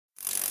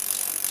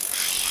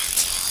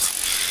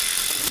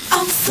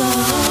I'm so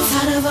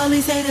tired of all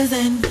these haters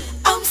and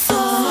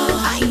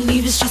I ain't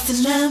even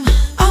stressing them.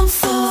 I'm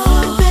so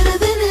better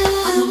than them.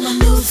 I'm on my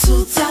new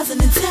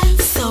 2010.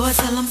 So I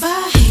tell them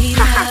bye,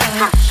 hater,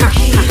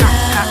 hater.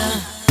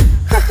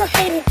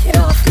 Hater, get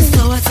off me.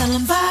 So I tell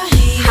them bye,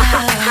 hater,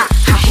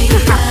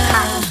 hater.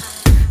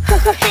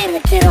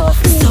 Hater, get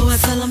off me. So I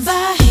tell them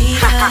bye,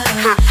 hater,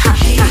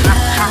 hater.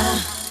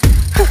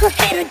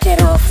 Hater,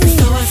 get off me.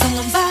 So I tell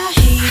them bye,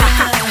 hater,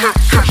 hater.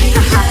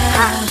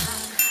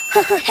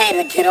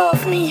 Hater, get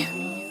off me.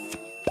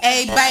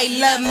 Everybody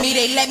love me,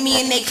 they let me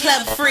in they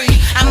club free.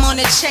 I'm on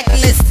a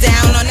checklist,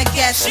 down on the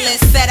guest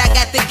list. Said I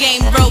got the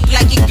game broke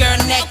like your girl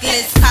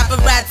necklace.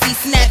 Paparazzi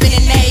snapping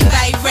and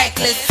everybody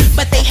reckless,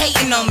 but they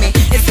hating on me,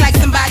 it's like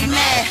somebody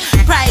mad.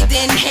 Probably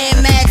didn't hear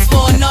Max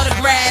for an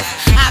autograph.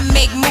 I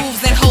make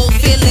moves and hold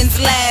feelings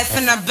last,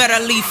 and I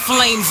better leave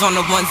flames on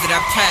the ones that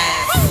I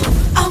pass.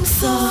 I'm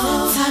so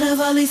tired of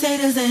all these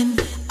haters and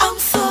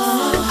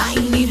I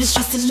ain't even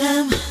stressing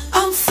them.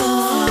 I'm so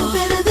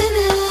better than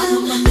them. I'm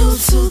on my new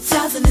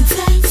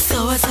 2010.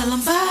 So I tell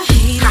them bye,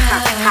 hater,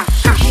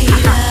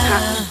 hater.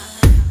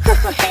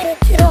 Hater,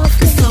 get off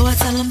me. So I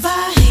tell them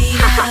bye,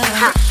 hater,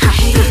 hater.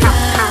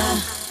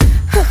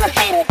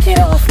 Hater, get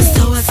off me.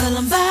 So I tell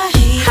them bye,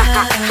 hater,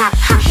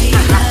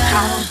 hater.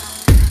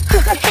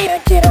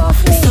 Hater, get off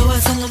me. So I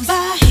tell them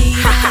bye,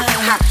 hater,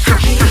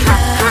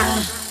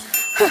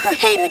 hater.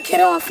 Hater,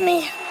 get off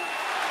me.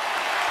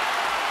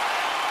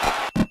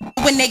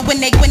 When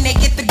they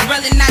get the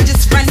grillin', I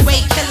just run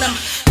away, kill 'em.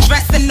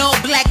 Dressed in all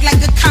black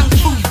like a kung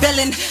fu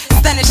villain.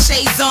 Stunner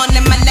shades on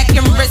and my neck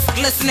and wrist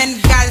glistening.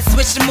 Gotta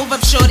switch to move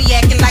up, shorty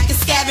acting like a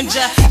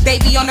scavenger. They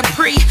be on the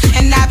pre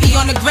and I be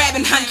on the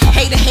grabbing hunt.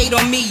 Hater hate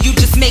on me, you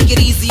just make it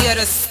easier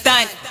to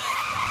stunt.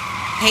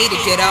 Hater,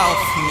 get off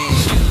me.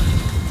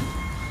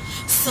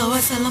 So I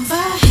tell them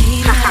bye,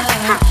 hater,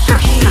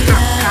 hater.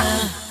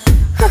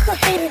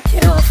 Hater,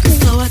 get off me.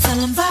 So I tell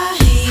them bye,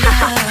 hater,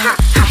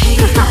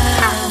 hater.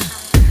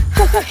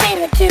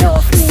 Hater, get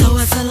off me. So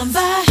I tell them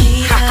bye,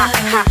 hater,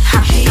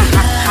 hater.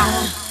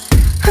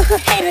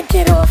 Hater,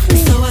 get off me.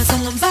 So I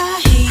tell them bye,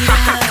 hater,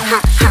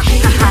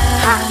 hater.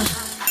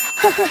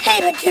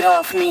 Hater, get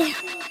off me.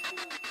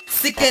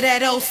 Sick of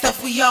that old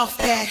stuff, we off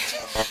that.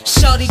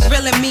 Shorty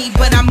grilling me,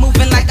 but I'm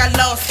moving like I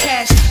lost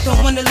cash.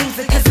 Don't wanna lose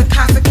it cause the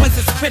consequence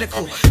is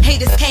critical.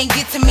 Haters can't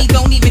get to me,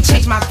 don't even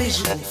change my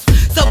visuals.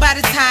 So by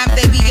the time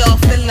they be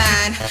off the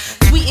line,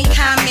 tweeting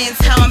comments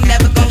how I'm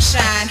never gon'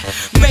 shine.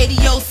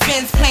 Radio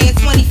spins playing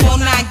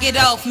 24/9, get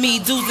off me.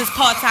 Dudes is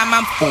part-time,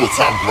 I'm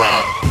full-time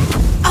grind.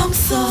 I'm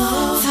so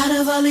tired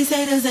of all these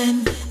haters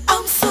and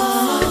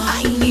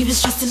I ain't even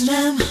stressing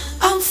them.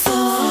 I'm so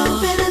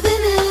better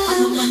than them.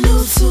 I'm on my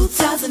new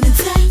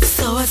 2010.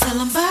 So I tell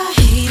them bye,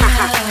 hater,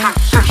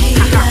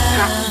 hater.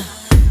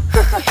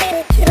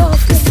 Hater, get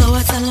off me. So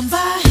I tell them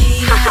bye,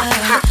 hater,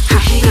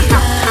 hater.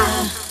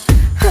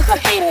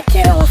 Hater,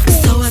 get off me.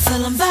 So I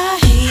tell them bye,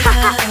 hater,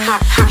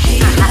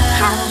 hater.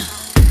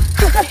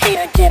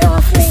 Hater, get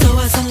off me. So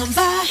I tell them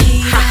bye,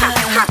 hater,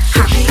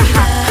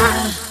 hater.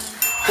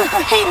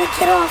 Hater,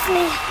 get off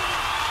me.